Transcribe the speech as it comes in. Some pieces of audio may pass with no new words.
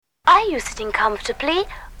Are you sitting comfortably?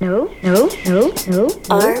 No.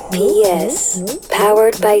 RPS,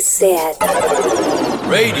 powered by SAD.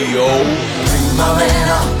 Radio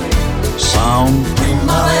Primavera. Sound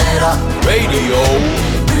Primavera. Radio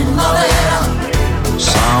Primavera.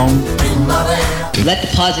 Sound Primavera. Let the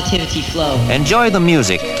positivity flow. Enjoy the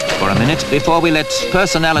music for a minute before we let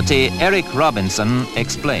personality Eric Robinson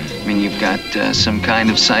explain. I mean, you've got some kind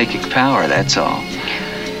of psychic power, that's all.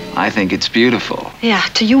 I think it's beautiful. Yeah,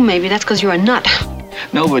 to you maybe. That's because you're a nut.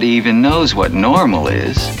 Nobody even knows what normal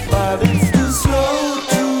is. But it's too slow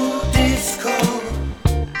to disco.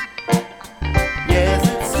 Yes,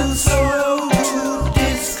 it's too slow to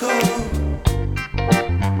disco.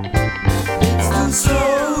 It's too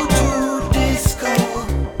slow to disco.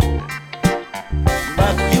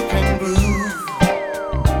 But you can groove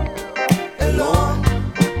alone.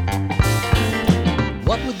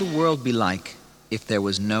 What would the world be like if there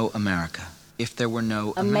was no America? If there were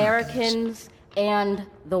no Americans and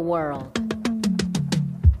the world.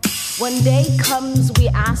 When day comes, we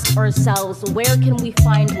ask ourselves, where can we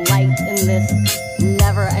find light in this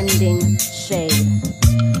never-ending shade?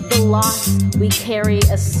 The loss we carry,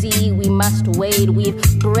 a sea we must wade.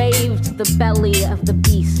 We've braved the belly of the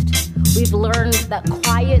beast. We've learned that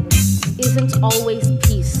quiet isn't always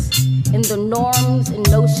peace. In the norms and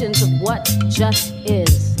notions of what just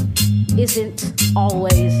isn't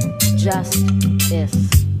always just is.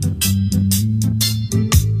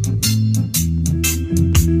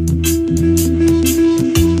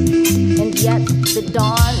 And yet the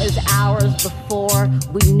dawn is hours before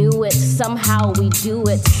we knew it. Somehow we do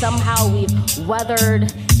it. Somehow we've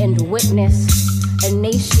weathered and witnessed a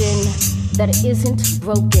nation that isn't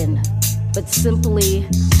broken, but simply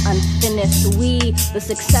unfinished. We, the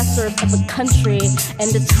successors of a country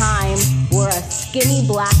and a time where a skinny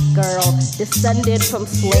black girl descended from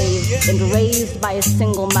slaves and raised by a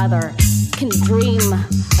single mother can dream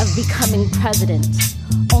of becoming president,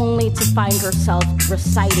 only to find herself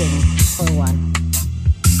reciting for one.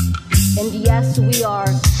 And yes, we are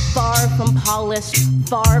far from polished,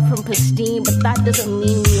 far from pristine, but that doesn't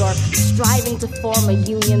mean we are striving to form a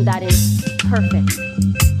union that is perfect.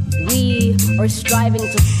 We are striving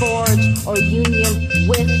to forge our union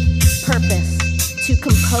with purpose, to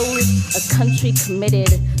compose a country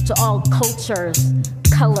committed to all cultures,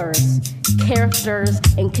 colors, characters,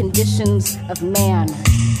 and conditions of man.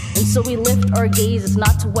 And so we lift our gazes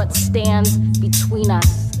not to what stands between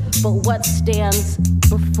us, but what stands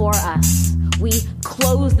before us. We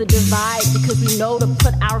close the divide because we know to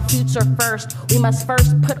put our future first. We must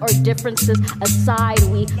first put our differences aside.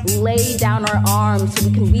 We lay down our arms so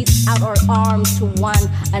we can reach out our arms to one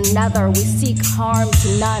another. We seek harm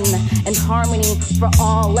to none and harmony for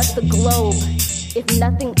all. Let the globe, if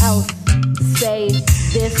nothing else, say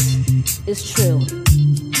this is true.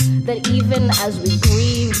 That even as we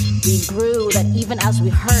grieve, we grew. That even as we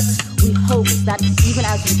hurt, we hoped. That even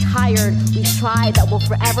as we tired, we tried. That we'll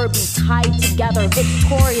forever be tied together,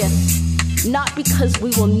 victorious. Not because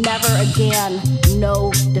we will never again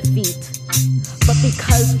know defeat, but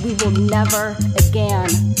because we will never again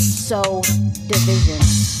sow division.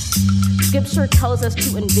 Scripture tells us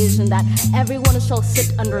to envision that everyone shall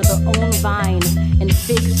sit under their own vine and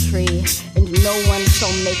fig tree, and no one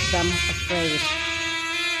shall make them afraid.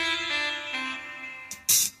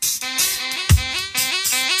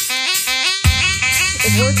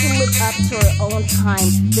 If we're to live up to our own time,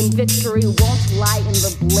 then victory won't lie in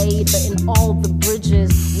the blade, but in all the bridges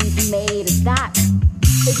we've made. That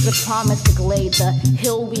is the promise Glade, the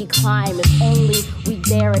hill we climb, if only we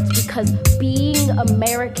dare it. Because being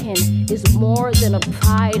American is more than a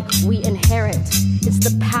pride we inherit. It's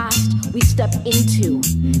the past we step into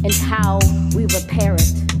and how we repair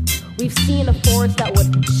it. We've seen a force that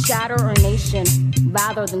would shatter our nation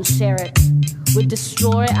rather than share it. Would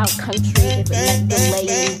destroy our country if it meant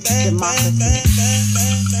delaying democracy.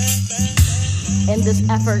 And this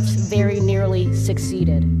effort very nearly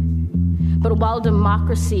succeeded. But while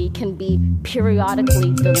democracy can be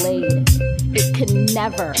periodically delayed, it can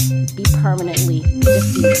never be permanently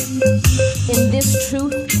defeated. In this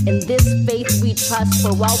truth, in this faith we trust,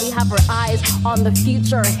 for while we have our eyes on the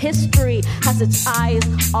future, history has its eyes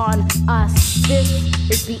on us. This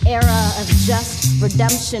is the era of just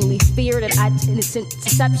redemption. We feared it at its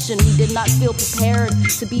inception. We did not feel prepared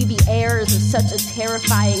to be the heirs of such a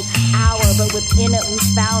terrifying hour, but within it we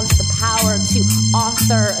found the power to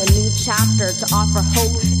author a new chapter, to offer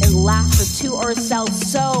hope and laughter to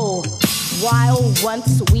ourselves. So, while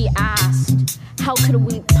once we asked, how could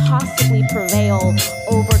we possibly prevail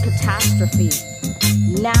over catastrophe?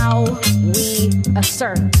 Now we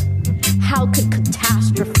assert How could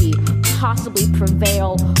catastrophe possibly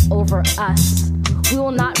prevail over us? We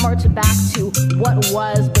will not march back to what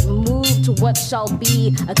was, but move to what shall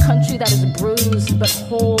be. A country that is bruised but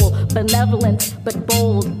whole, benevolent but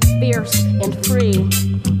bold, fierce and free.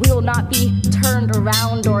 We will not be turned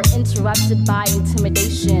around or interrupted by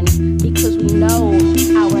intimidation, because we know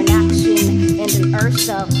our inaction and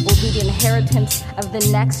inertia will be the inheritance of the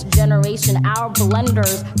next generation. Our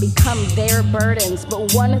blunders become their burdens,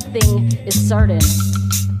 but one thing is certain.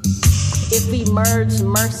 If we merge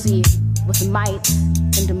mercy with might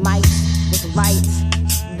and might with right,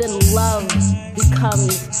 then love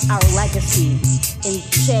becomes our legacy and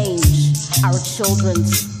change our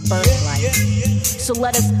children's birthright. So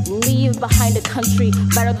let us leave behind a country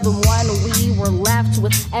better than the one we were left.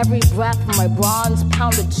 With every breath from my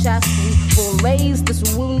bronze-pounded chest, we will raise this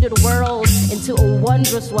wounded world into a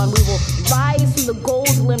wondrous one. We will rise from the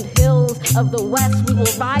gold-limbed hills of the west. We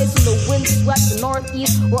will rise from the wind-swept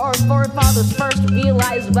northeast, where our forefathers first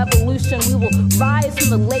realized revolution. We will rise from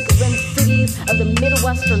the lake-rimmed cities of the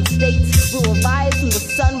Midwestern states. We will rise from the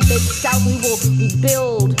sun-baked south. We will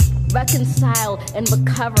rebuild, reconcile, and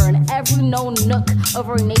recover in every known nook of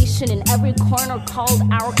our nation, in every corner called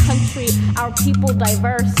our country. Our people,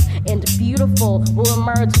 diverse and beautiful, will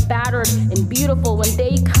emerge battered and beautiful. When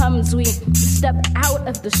day comes, we step out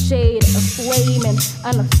of the shade of flame and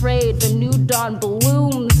unafraid. The new dawn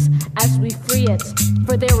blooms as we free it,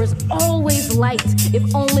 for there is always light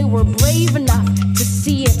if only we're brave enough to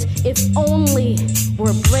see it, if only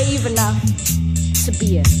we're brave enough to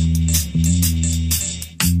be it.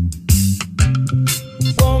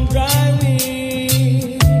 Dry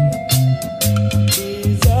weed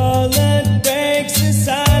is all that breaks the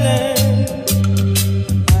silence.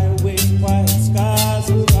 I wait white scars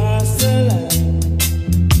across the land.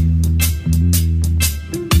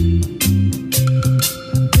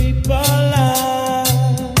 People lie,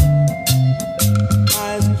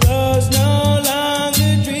 eyes closed, no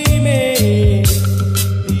longer dreaming.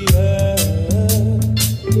 The earth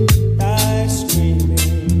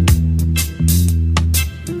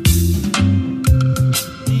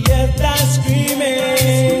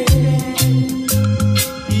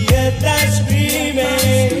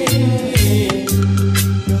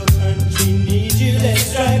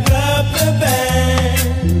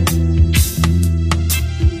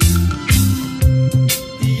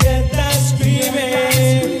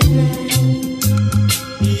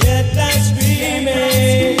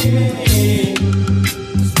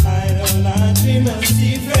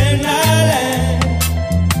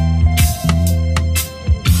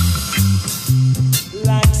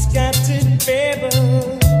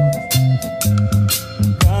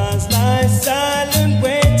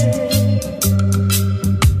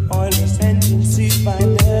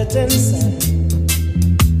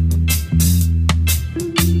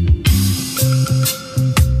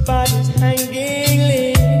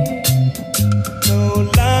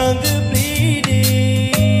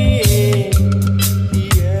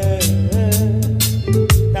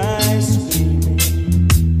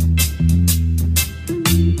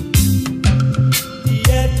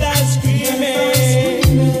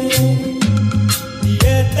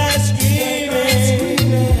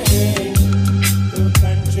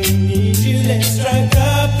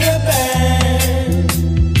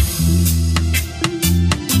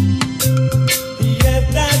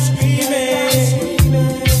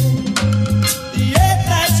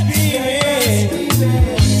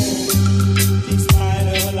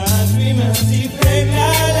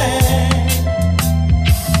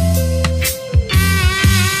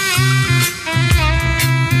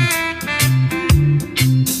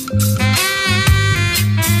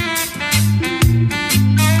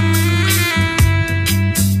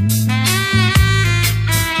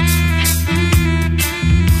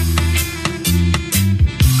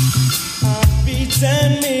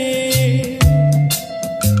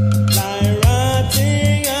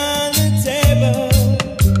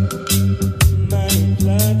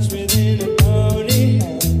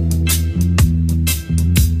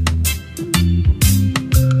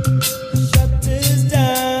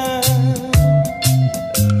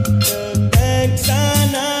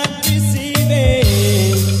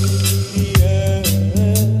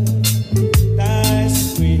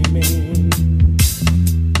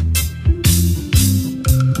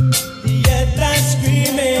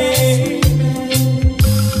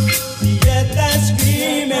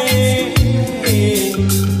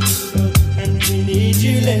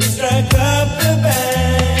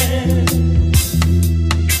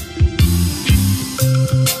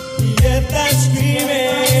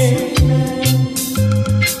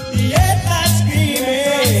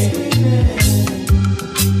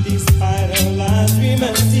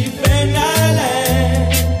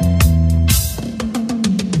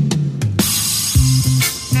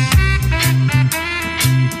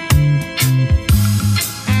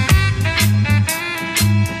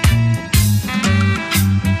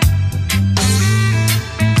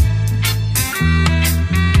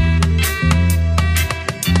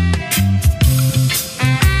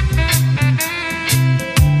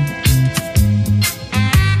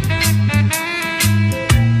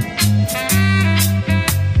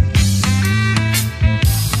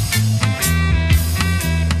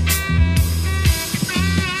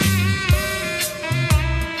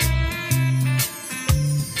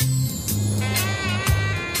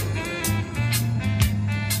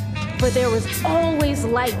was always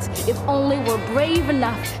light. If only we're brave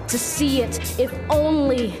enough to see it. If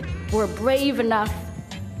only we're brave enough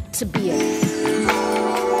to be it.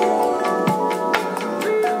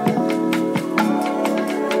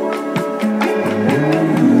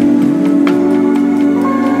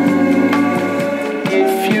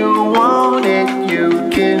 If you want it, you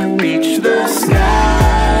can reach the sky.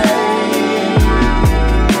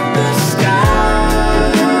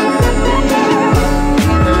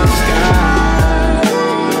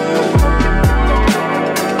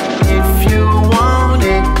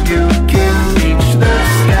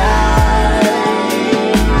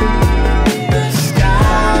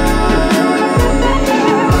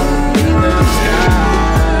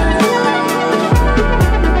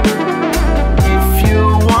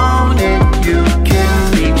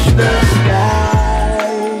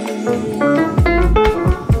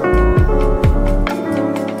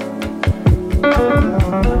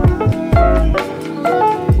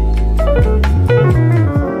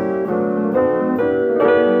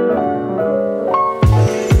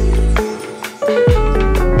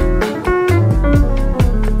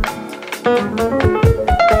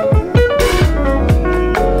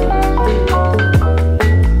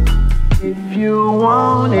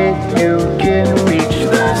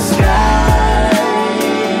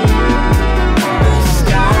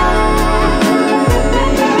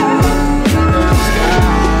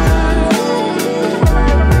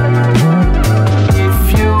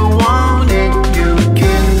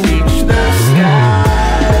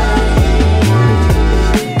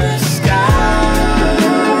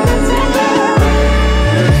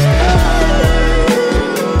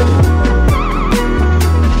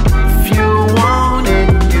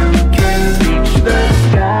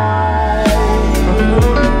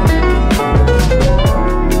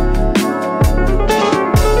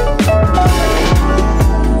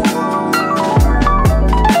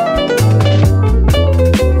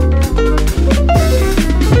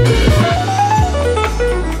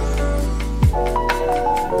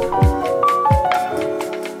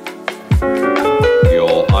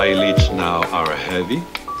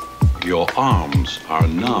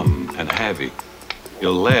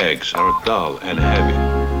 Dull and heavy,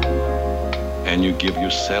 and you give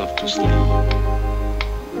yourself to sleep,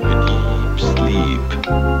 a deep sleep.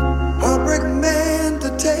 Heartbreak man to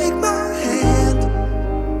take my hand.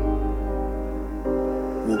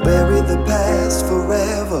 We'll bury the past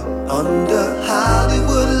forever under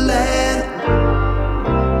Hollywood land.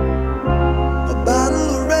 A bottle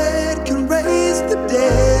of red can raise the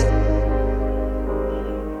dead.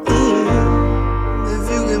 If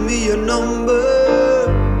you give me your number,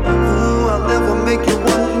 make you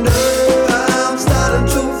wonder. I'm starting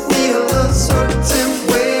to feel a certain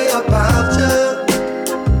way about you.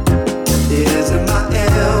 It isn't my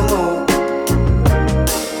MO.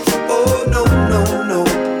 Oh no, no, no.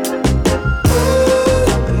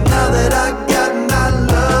 Oh, and now that I got my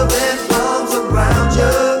love and arms around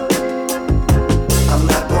you, I'm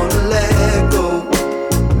not gonna let go.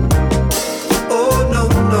 Oh no,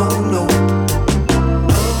 no, no.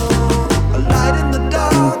 Oh, a light in the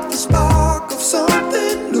dark, the spark of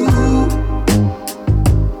something new.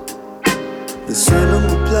 The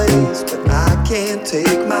cinema plays, but I can't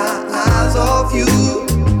take my eyes off you.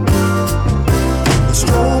 A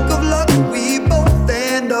stroke of luck, we both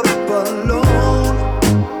end up alone.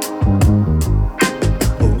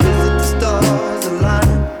 Or is it the stars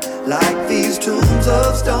aligning like these tombs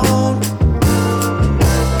of stone?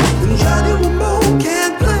 And Johnny Ramone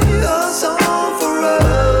can't play a song for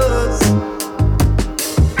us.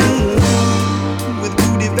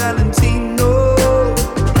 Valentino,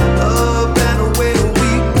 up and away we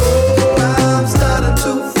go. I'm starting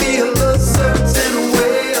to feel a certain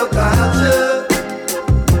way about you.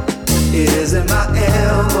 It isn't my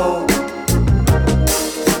MO.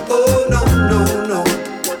 Oh no, no, no.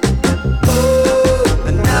 Oh,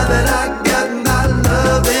 and now that I got my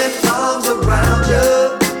love and arms around you,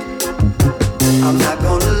 I'm not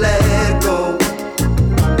gonna let go.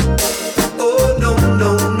 Oh no,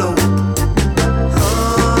 no, no.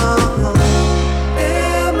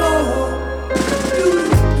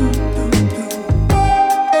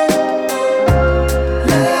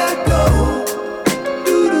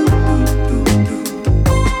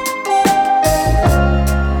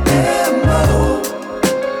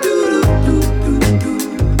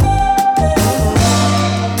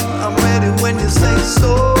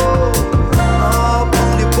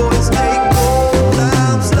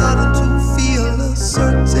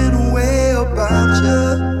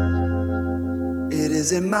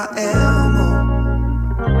 In my ammo.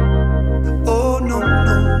 Oh no,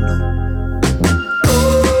 no, no.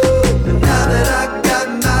 Oh, and now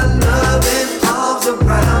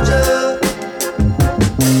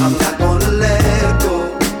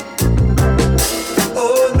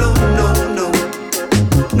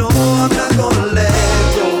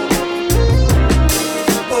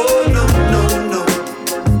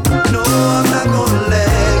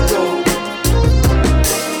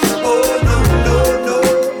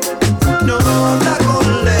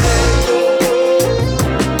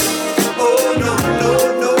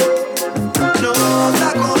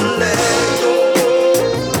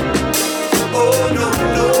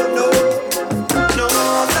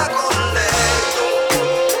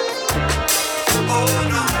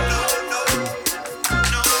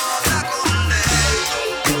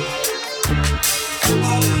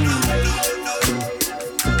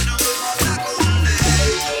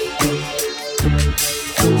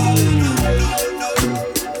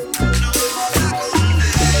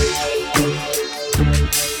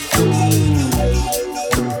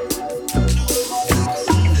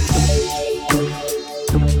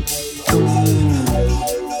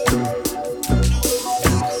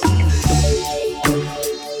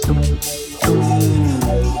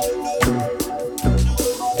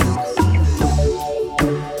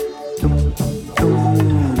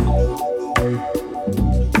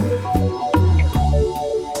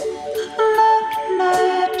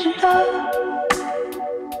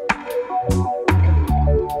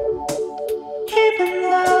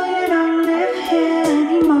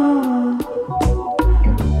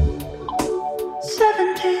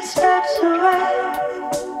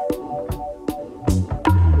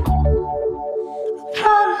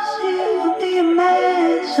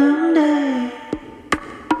someday.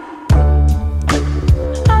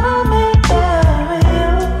 I'll make love with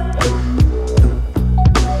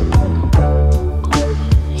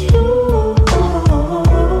you.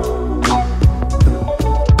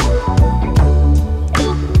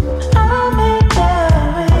 I'll make love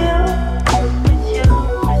with you.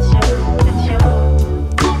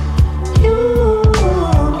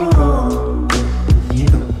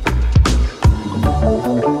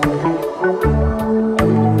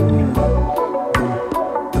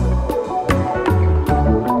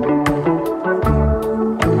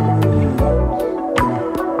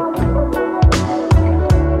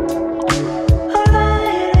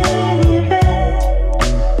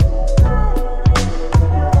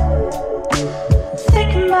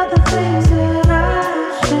 Thinking about the things that I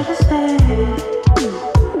should have said.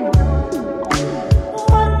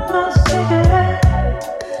 One more cigarette.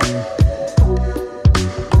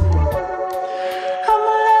 I'm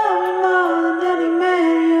alone more than any man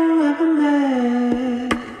you ever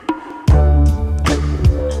met.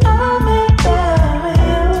 I'll make love with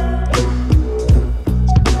you.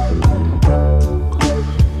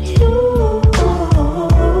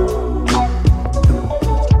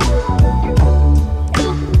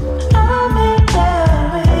 I'll make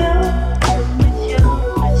love with you.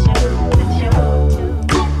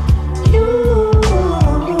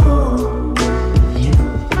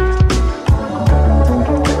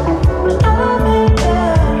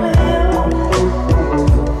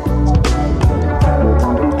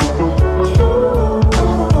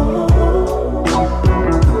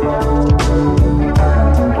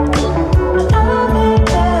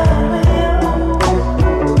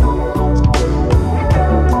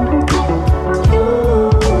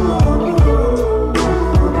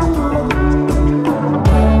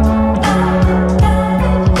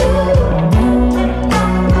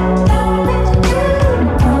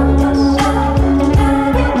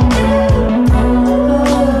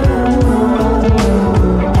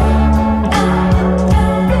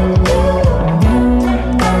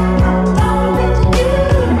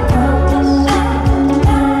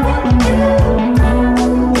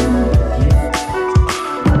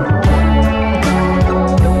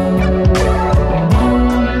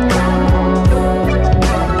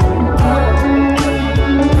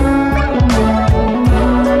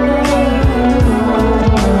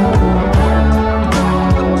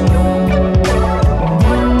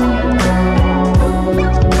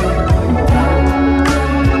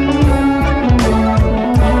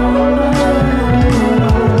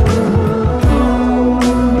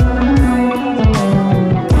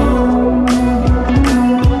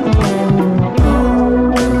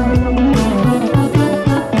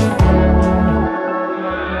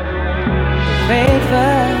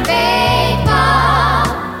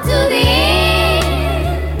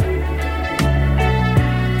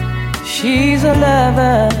 She's a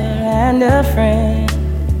lover and a friend.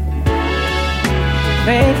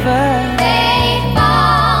 Faithful,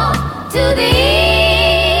 faithful to the end.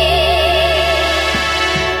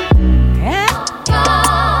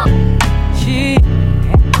 She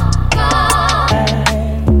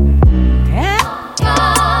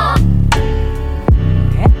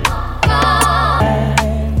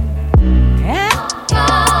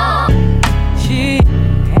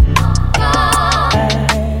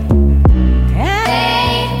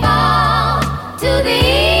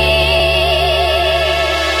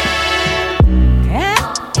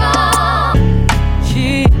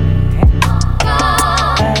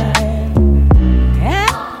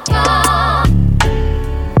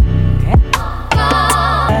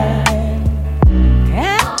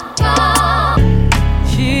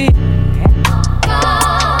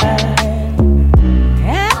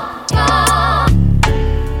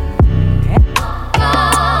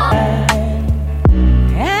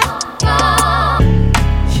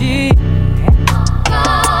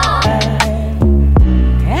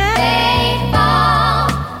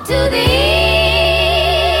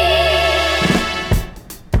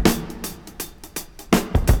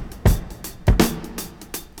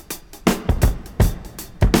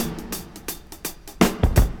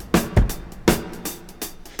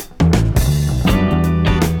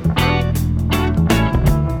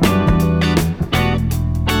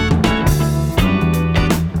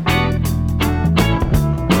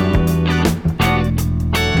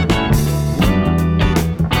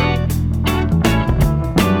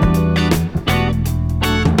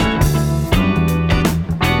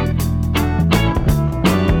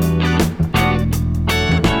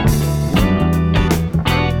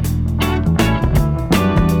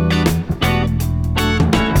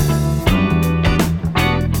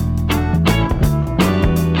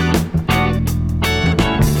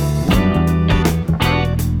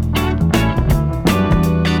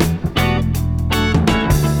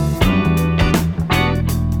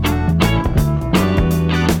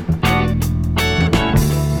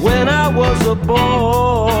a boy.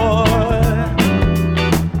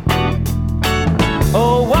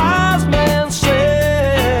 A wise man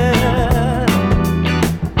said,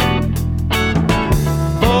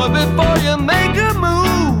 boy, before you make a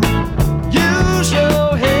move, use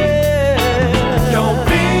your head. Don't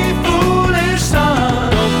be foolish,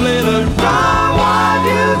 son. Don't play the ground while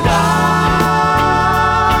you die.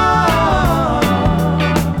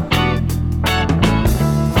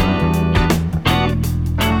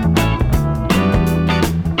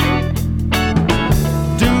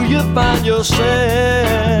 Do you find yourself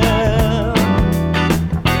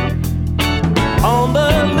on the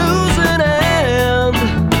losing end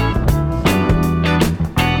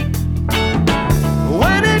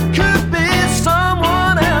when it could be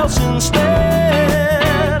someone else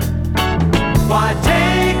instead? Why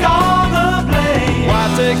take all the blame? Why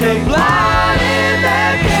take the blame in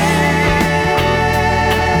that game?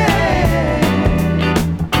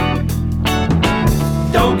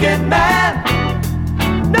 Don't get mad.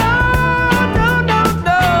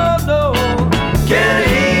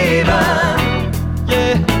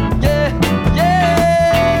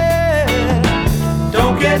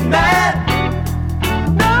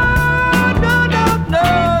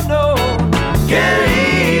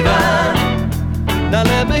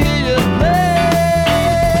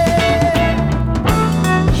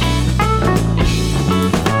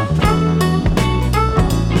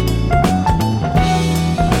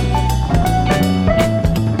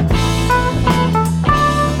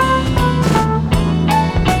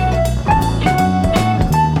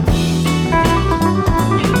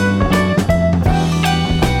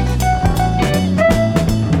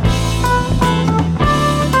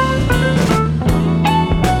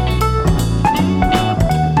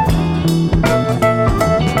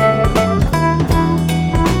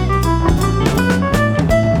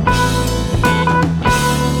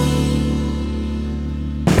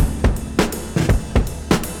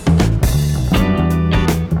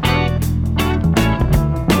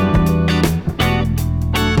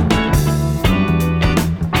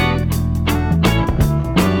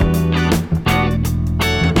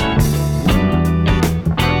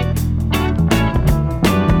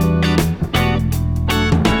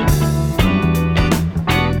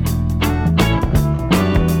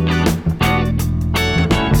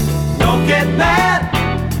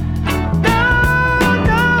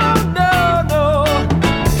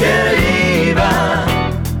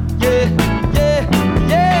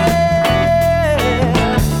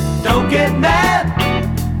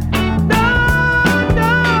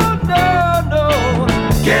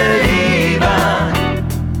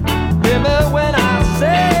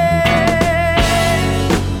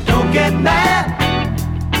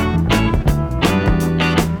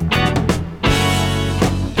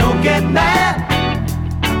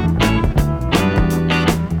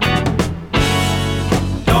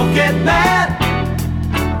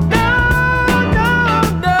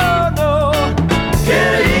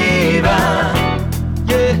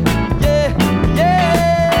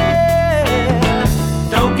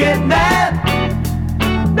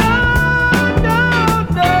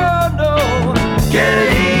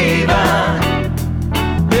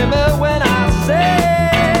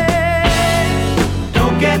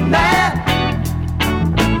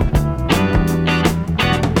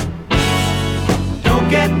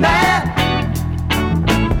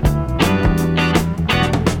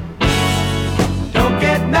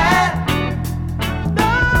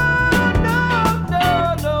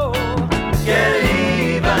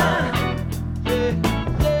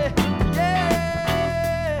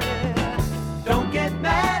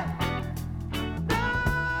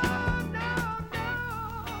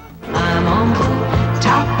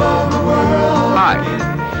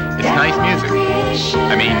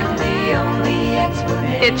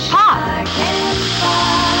 It's pop.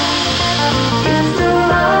 It's the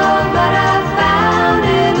love that I've found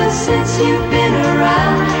ever since you've been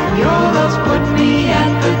around. Your love's put me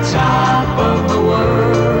at the top of the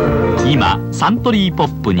world. 今サントリーポ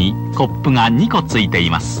ップにコップが2個ついて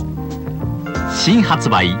います。新発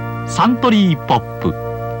売サントリーポップ。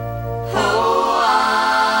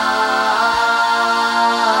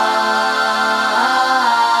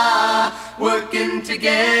Working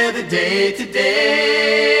together day to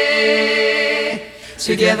day,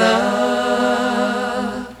 together,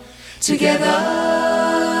 together.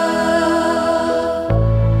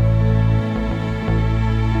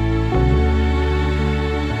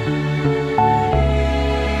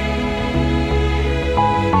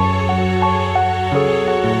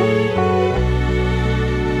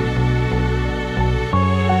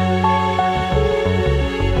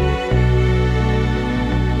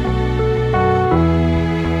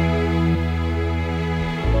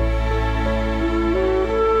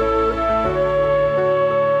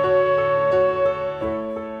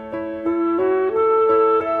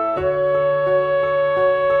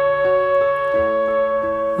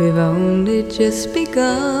 We've only just begun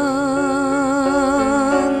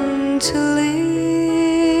to live.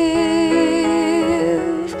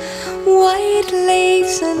 White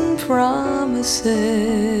lace and promises,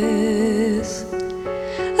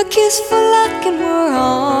 a kiss for luck and we're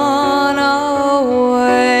on our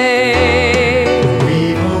way.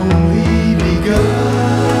 We've only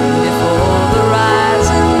begun. Before the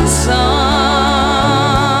rising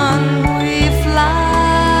sun we fly.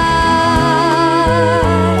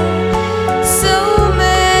 So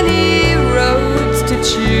many roads to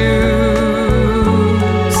choose.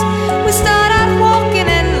 We start out walking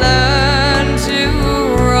and learn to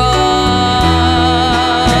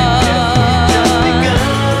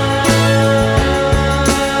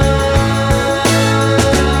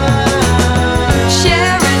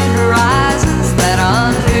sharing horizons that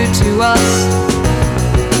are new to us,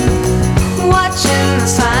 watching the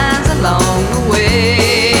signs along the way,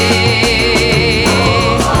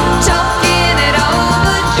 talking it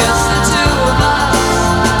over, just the two of us,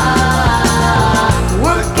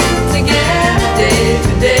 working together day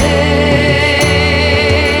to day,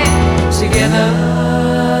 together.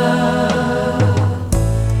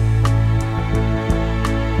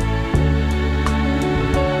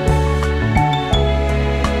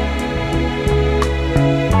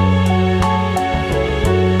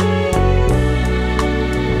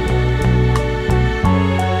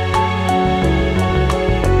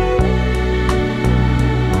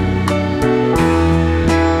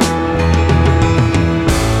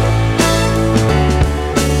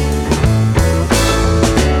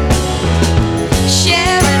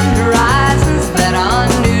 Sharing horizons that are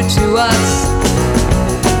new to us,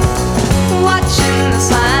 watching the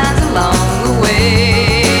signs along the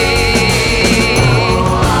way,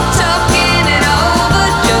 talking it over,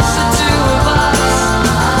 just the two of us,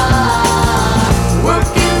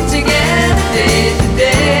 working together day to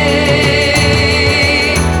day,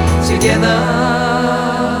 together,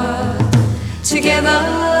 together.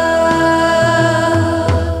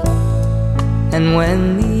 And when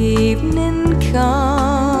the evening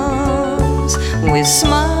comes, we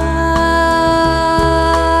smile.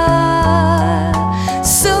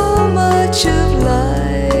 So much of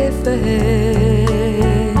life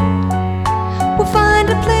ahead. We'll find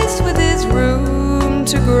a place where there's room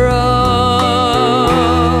to grow.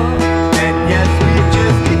 And yes, we've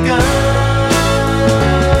just begun.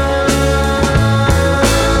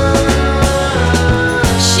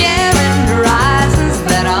 Sharing horizons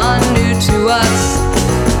that are new to us,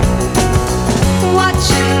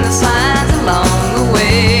 watching the signs along the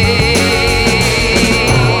way,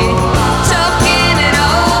 talking it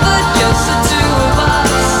over, just the two of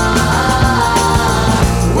us,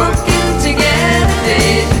 working together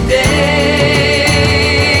day to day,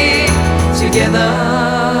 together,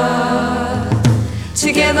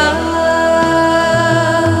 together.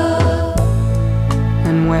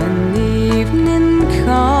 And when the evening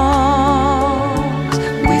comes,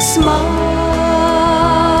 we smile.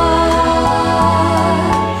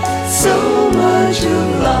 So much of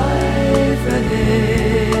life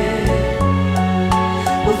ahead.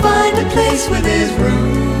 We'll find a place where there's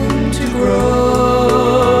room to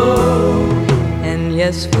grow. And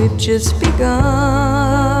yes, we've just begun.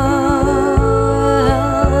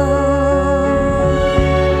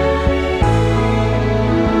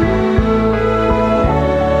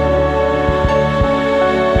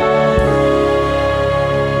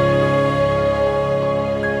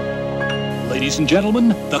 Ladies and gentlemen,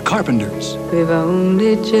 the Carpenters. We've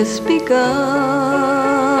only just begun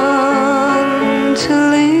to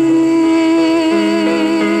live.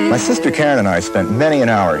 My sister Karen and I spent many an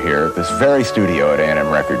hour here at this very studio at A&M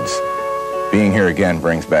Records. Being here again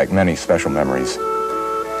brings back many special memories.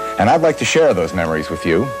 And I'd like to share those memories with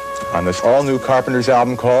you on this all-new Carpenters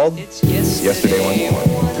album called Yesterday Once More.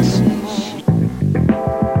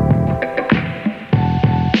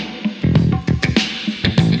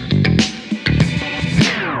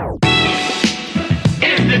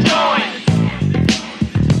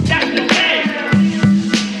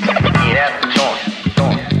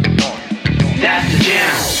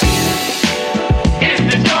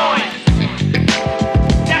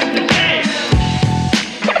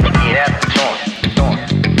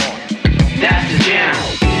 That's the jam.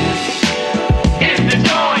 It's the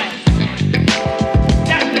joint.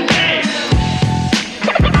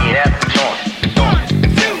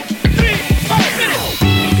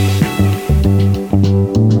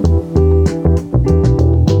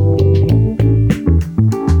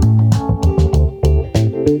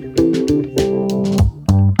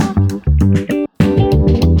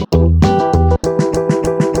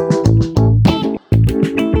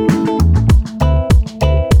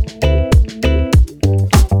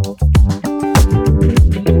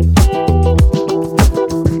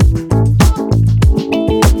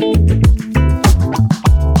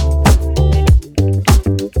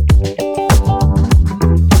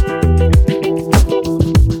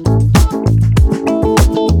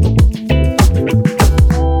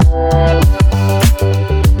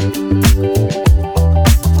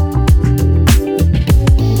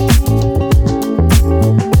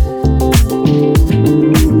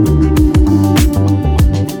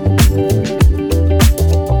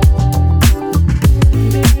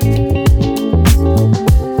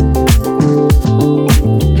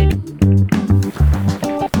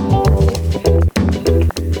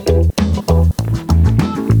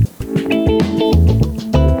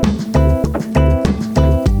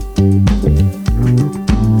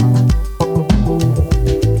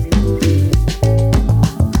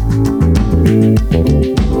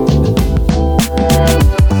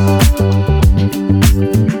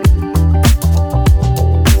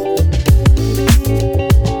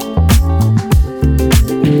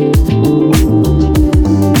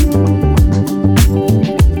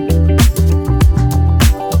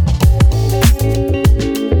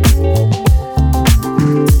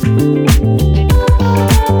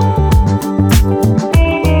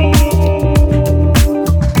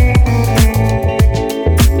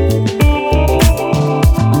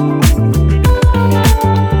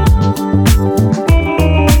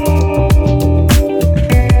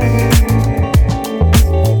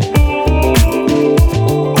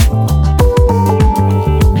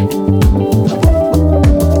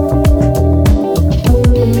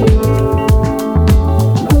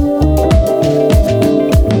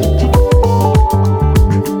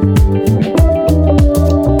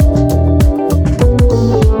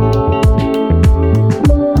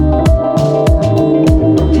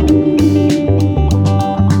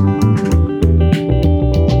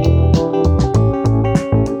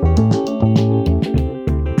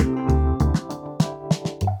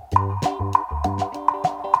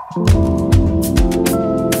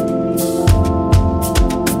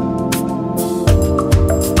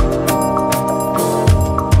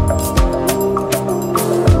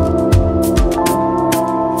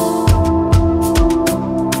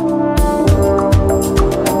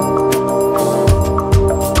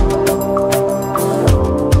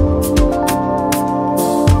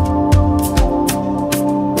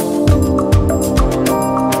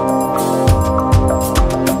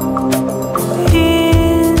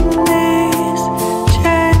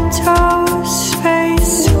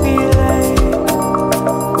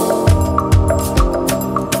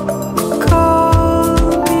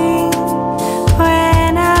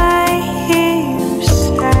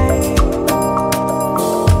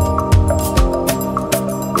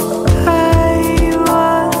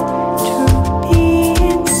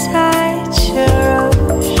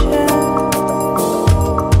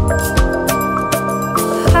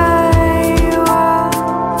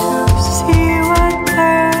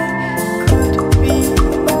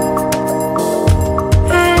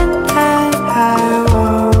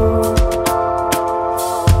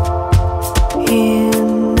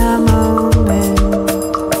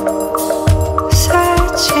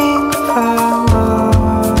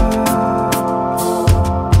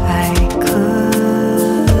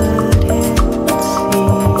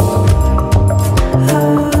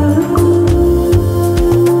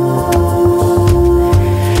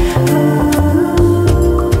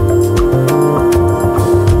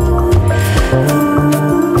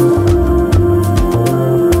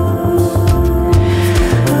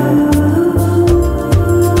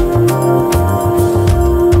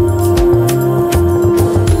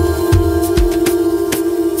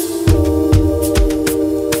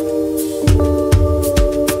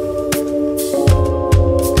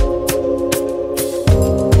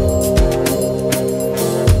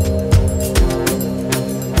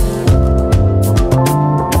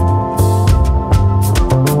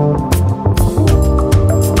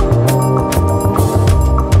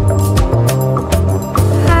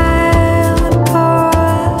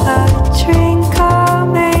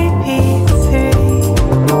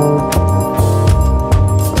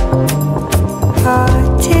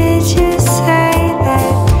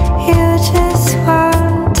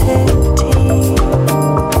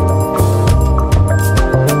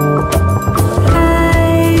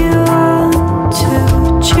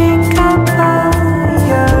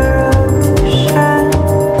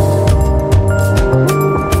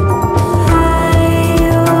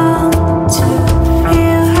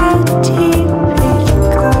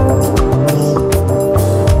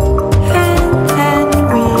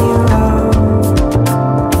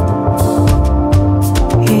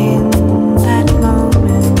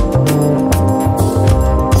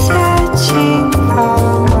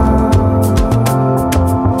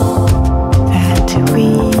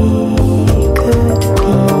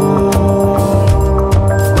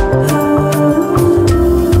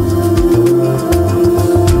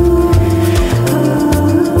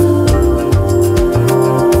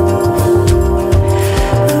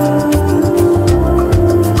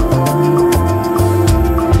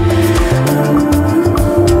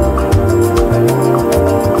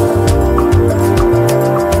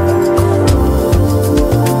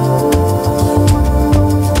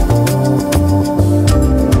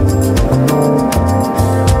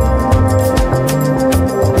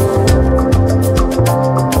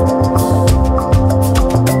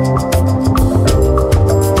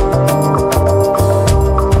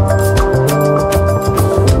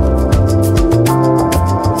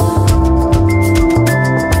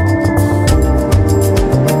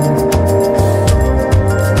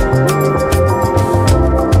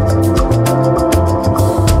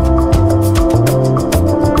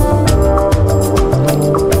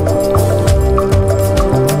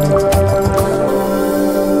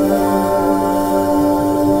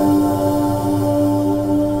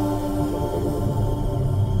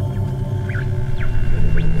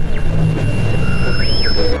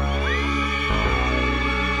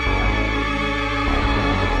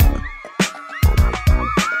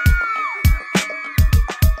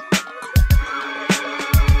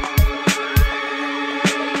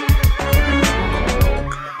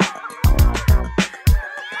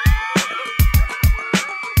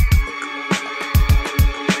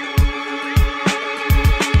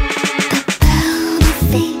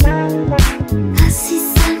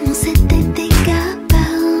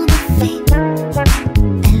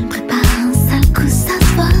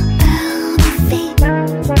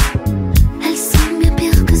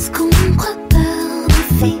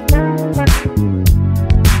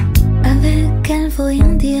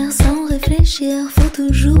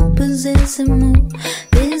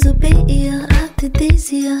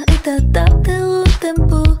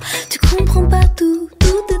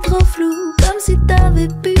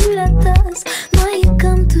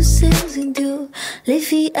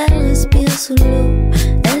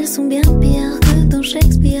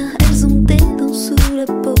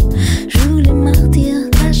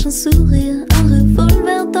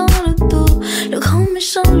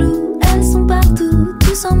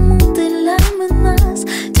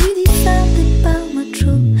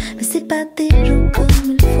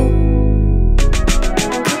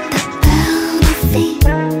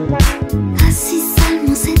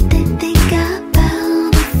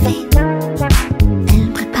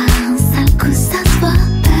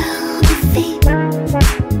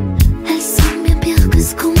 Elles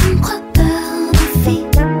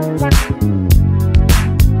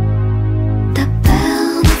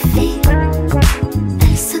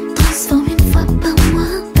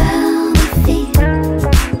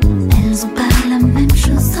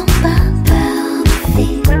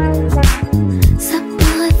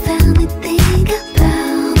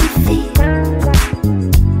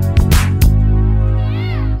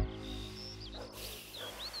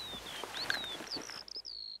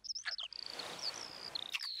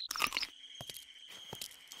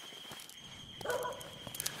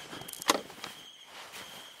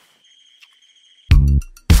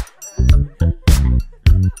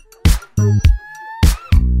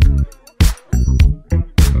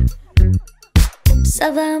Ça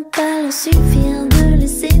va pas leur suffire de les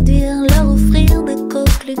séduire, leur offrir des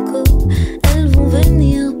coquelicots. Elles vont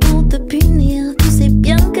venir pour te punir, tu sais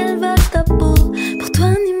bien qu'elles veulent ta peau. Pour toi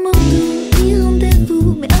ni mot doux, ni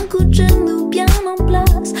rendez-vous, mais un coup de genou bien en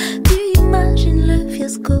place. Tu imagines le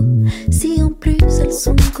fiasco, si en plus elles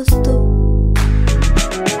sont costauds.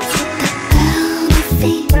 Peur de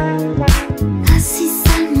filles, assis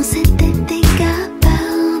seulement c'était des gars.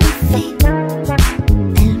 Peur de filles,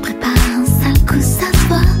 elle prépare un sale coup, ça se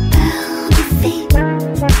voit. Peur de filles,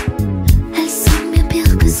 elles sont bien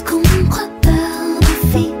pires que ce qu'on croit. Peur de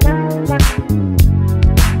filles,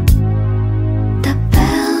 t'as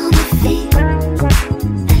peur de filles,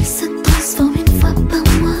 elles se transforment une fois par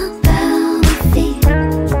mois. Peur de filles,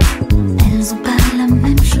 elles ont pas la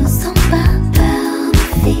même chose en bas. Peur de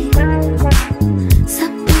filles, ça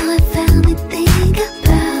pourrait faire des dégâts.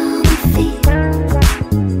 Peur de filles.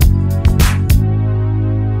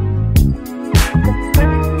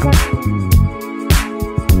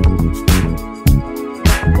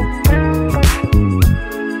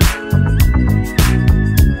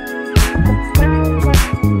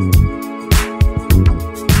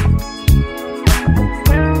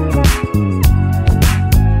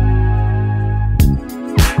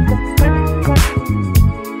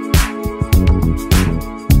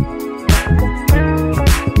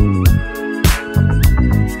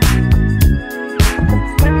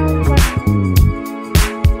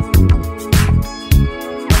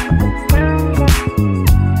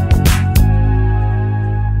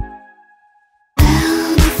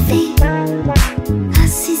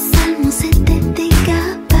 Assis seulement c'était des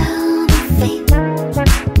gars. Peur de filles,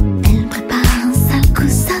 elle prépare un sale coup,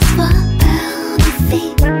 ça se voit. Peur de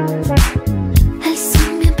filles, elles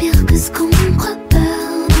sont bien pires que ce qu'on croit.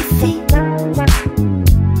 Peur de filles,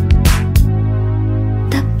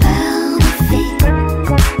 t'as peur de filles,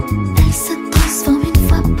 elles se transforment une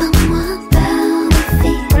fois par mois. Peur de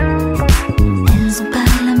filles, elles ont pas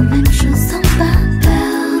la même chose en bas.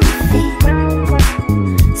 Peur de filles,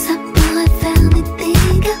 ça pourrait faire des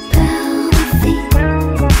dégâts. Peur de filles.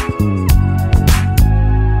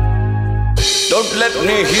 Don't let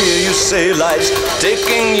me hear you say life's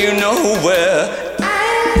taking you nowhere.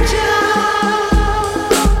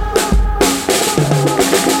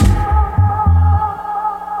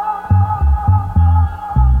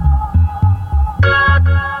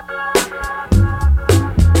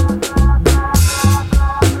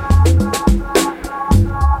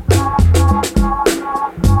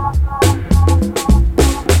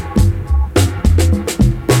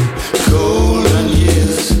 Golden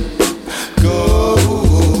years go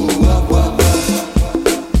up, up, up.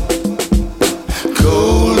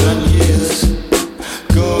 Golden years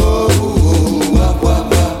go up,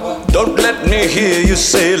 up, up. Don't let me hear you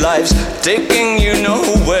say life's taking you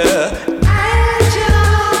nowhere.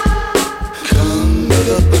 Come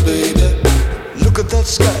up, baby. Look at that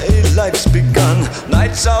sky, life's begun.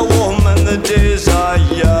 Nights are warm and the days are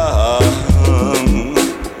young.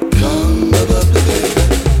 Come up, baby.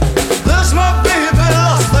 There's my baby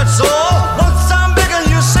lost, that's all. Once I'm begging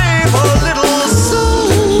you, save a little soul.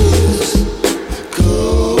 Go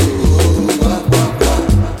up, up, up.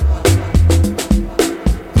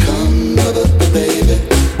 Come up, baby.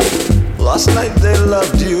 Last night they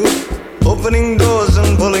loved you, opening doors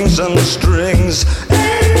and pulling some strings.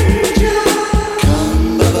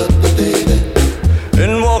 Come up, baby.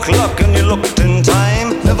 In walk luck and you looked in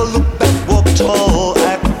time. Never look back, walk tall,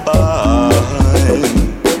 act fine.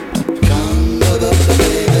 Come up,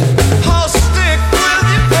 baby. I'll stick with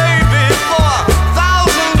you, baby, for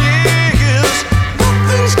 1,000 years.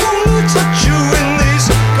 Nothing's gonna touch you in these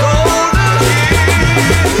golden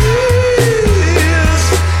years.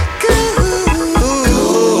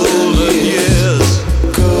 Golden years.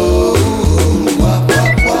 Go up,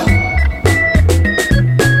 up, up.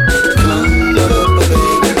 Come up,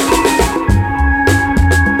 baby.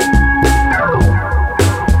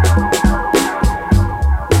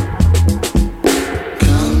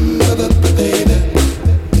 Come up, baby.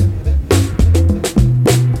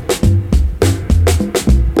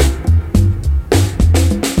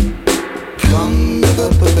 Come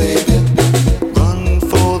up, baby. Run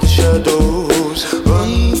for the shadows.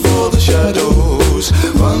 Run for the shadows.